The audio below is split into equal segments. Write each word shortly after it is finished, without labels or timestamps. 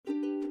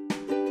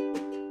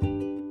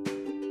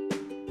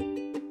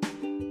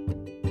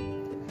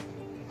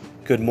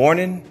Good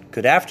morning,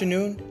 good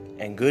afternoon,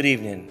 and good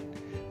evening.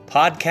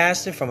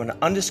 Podcasting from an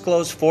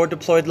undisclosed forward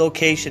deployed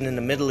location in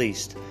the Middle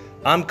East.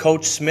 I'm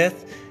Coach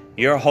Smith,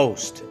 your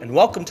host, and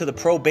welcome to the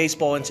Pro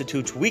Baseball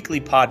Institute's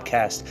weekly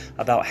podcast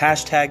about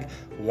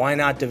Why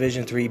Not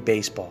Division III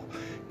Baseball.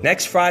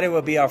 Next Friday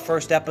will be our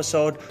first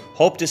episode.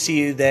 Hope to see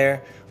you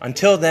there.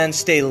 Until then,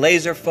 stay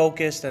laser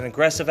focused and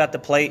aggressive at the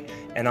plate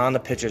and on the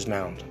pitcher's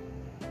mound.